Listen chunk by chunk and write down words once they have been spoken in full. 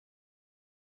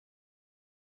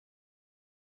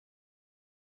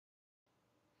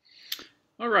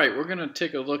All right, we're going to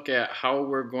take a look at how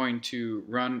we're going to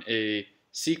run a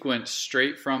sequence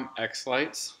straight from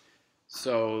xlights.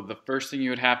 So the first thing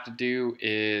you would have to do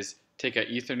is take an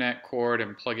Ethernet cord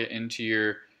and plug it into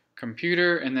your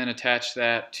computer and then attach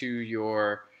that to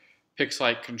your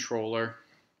PixLite controller,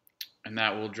 and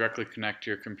that will directly connect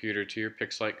your computer to your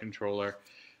PixLite controller,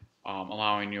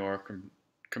 allowing your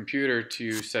computer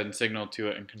to send signal to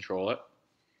it and control it.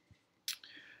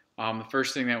 The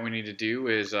first thing that we need to do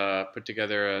is put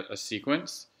together a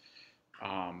sequence.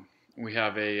 We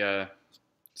have a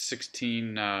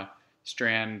 16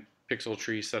 strand pixel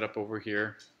tree set up over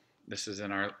here. This is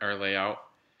in our layout.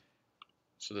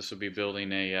 So this will be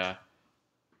building a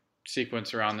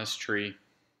sequence around this tree.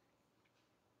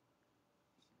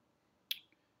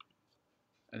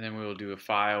 And then we will do a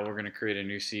file. We're going to create a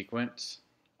new sequence.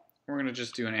 We're going to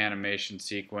just do an animation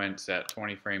sequence at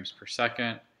 20 frames per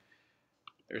second.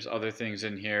 There's other things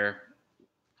in here.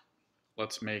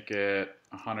 Let's make it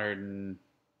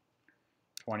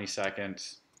 120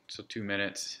 seconds, so 2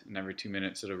 minutes, and every 2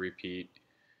 minutes it'll repeat.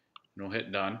 And we'll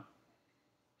hit done.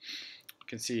 You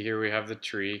can see here we have the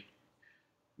tree.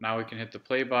 Now we can hit the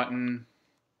play button,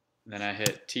 and then I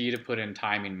hit T to put in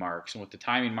timing marks. And what the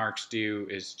timing marks do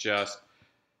is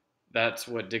that's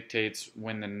what dictates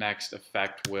when the next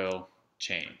effect will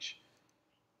change.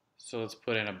 So let's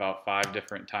put in about 5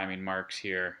 different timing marks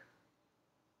here.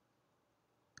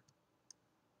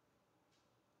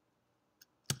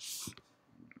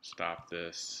 Stop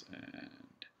this,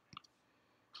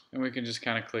 and we can just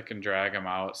kind of click and drag them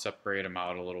out, separate them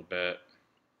out a little bit.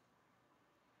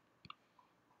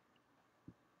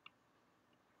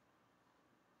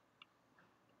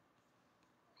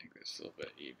 Make this a little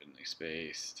bit evenly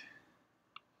spaced.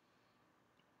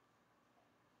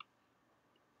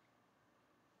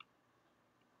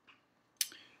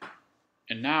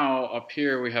 And now up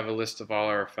here we have a list of all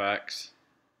our effects.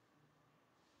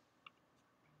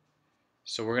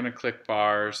 So we're going to click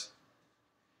bars,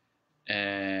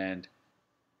 and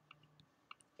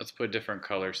let's put different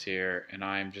colors here, and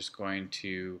I'm just going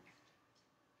to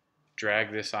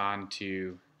drag this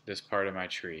onto this part of my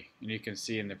tree. And you can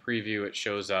see in the preview it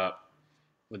shows up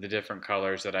with the different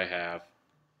colors that I have,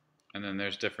 and then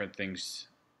there's different things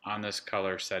on this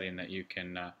color setting that you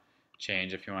can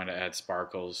change if you want to add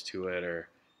sparkles to it or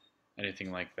anything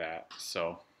like that.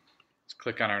 So let's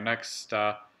click on our next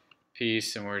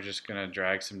piece, and we're just going to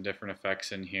drag some different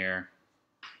effects in here.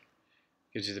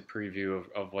 Gives you the preview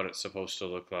of what it's supposed to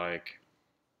look like.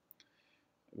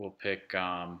 We'll pick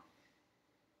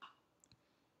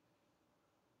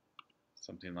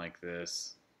something like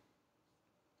this.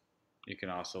 You can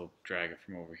also drag it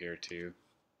from over here too,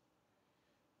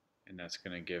 and that's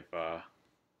going to give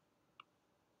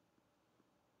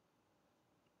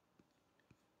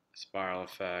spiral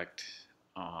effect.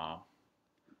 I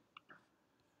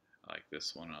like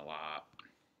this one a lot.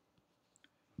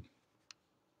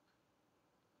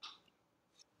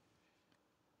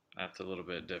 That's a little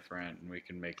bit different, and we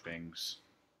can make things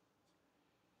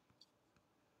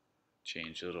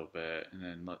change a little bit. And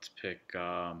then let's pick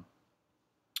the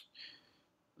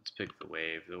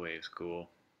wave. The wave's cool.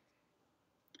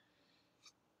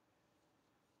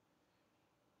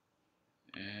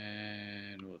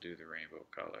 And we'll do the rainbow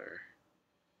color.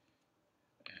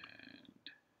 And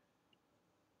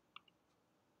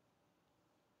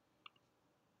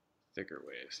thicker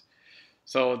waves.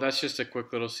 So that's just a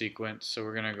quick little sequence. So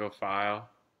we're going to go File,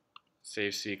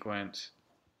 Save Sequence.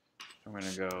 I'm going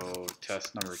to go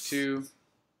test number 2.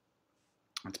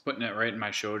 It's putting it right in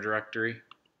my show directory.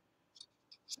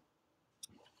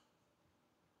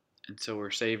 And so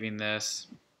we're saving this.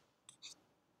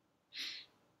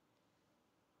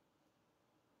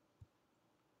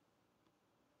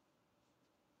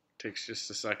 Takes just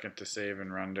a second to save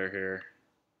and render here.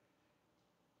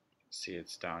 See,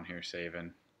 it's down here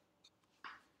saving.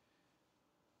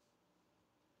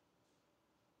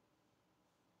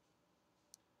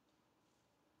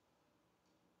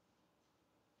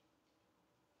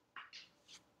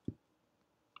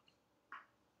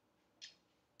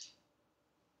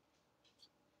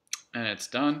 And it's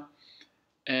done.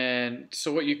 And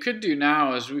so what you could do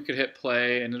now is we could hit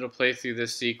play, and it'll play through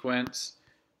this sequence,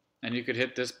 and you could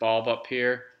hit this bulb up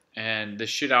here, and this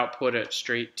should output it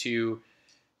straight to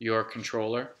your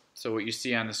controller. So what you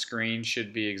see on the screen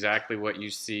should be exactly what you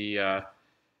see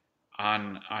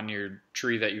on your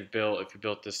tree that you've built if you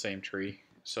built the same tree.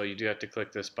 So you do have to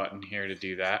click this button here to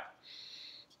do that.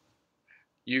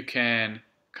 You can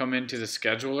come into the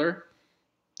scheduler.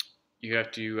 You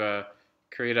have to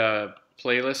create a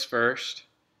playlist first.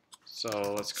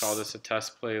 So let's call this a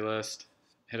test playlist.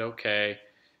 Hit OK.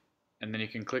 and then you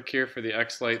can click here for the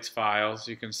xlights files.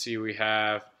 You can see we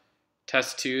have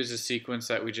test2 is a sequence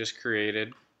that we just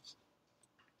created.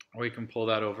 We can pull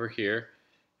that over here,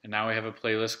 and now we have a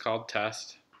playlist called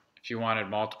test. If you wanted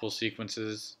multiple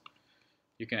sequences,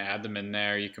 you can add them in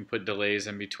there. You can put delays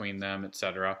in between them,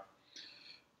 etc.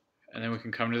 And then we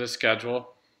can come to the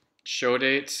schedule. Show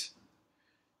dates.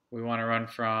 We want to run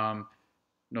from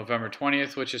November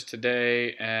 20th, which is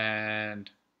today, and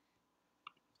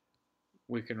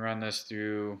we can run this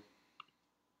through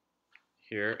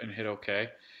here and hit OK.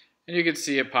 And you can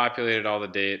see it populated all the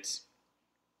dates.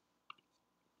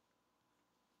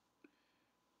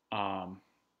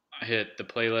 I hit the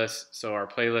playlist. So our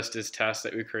playlist is test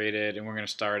that we created, and we're going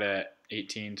to start at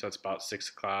 18, so it's about 6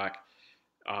 o'clock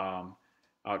out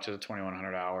to the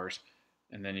 2100 hours.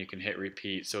 And then you can hit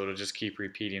repeat, so it'll just keep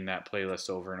repeating that playlist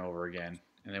over and over again.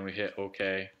 And then we hit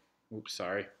OK. Oops,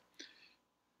 sorry.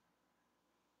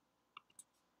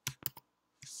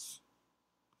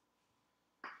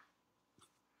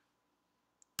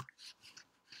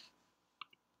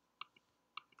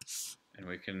 And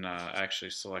we can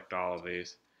actually select all of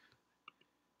these.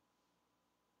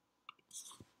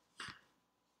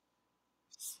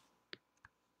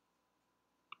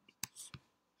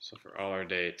 So for all our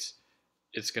dates,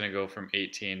 it's going to go from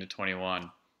 18 to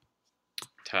 21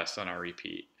 tests on our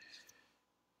repeat.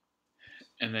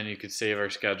 And then you could save our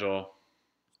schedule.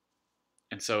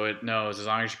 And so it knows, as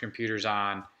long as your computer's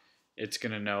on, it's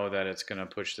going to know that it's going to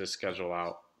push this schedule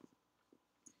out.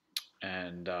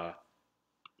 And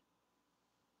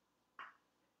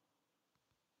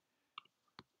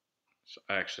so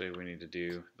actually we need to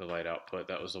do the light output.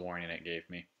 That was the warning it gave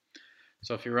me.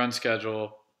 So if you run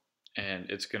schedule, and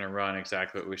it's going to run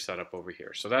exactly what we set up over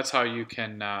here. So that's how you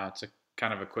can, it's a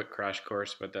kind of a quick crash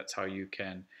course, but that's how you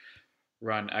can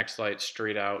run xlights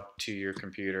straight out to your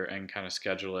computer and kind of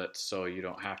schedule it so you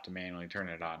don't have to manually turn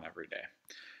it on every day.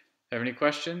 If you have any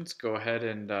questions, go ahead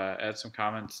and add some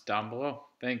comments down below.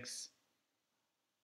 Thanks.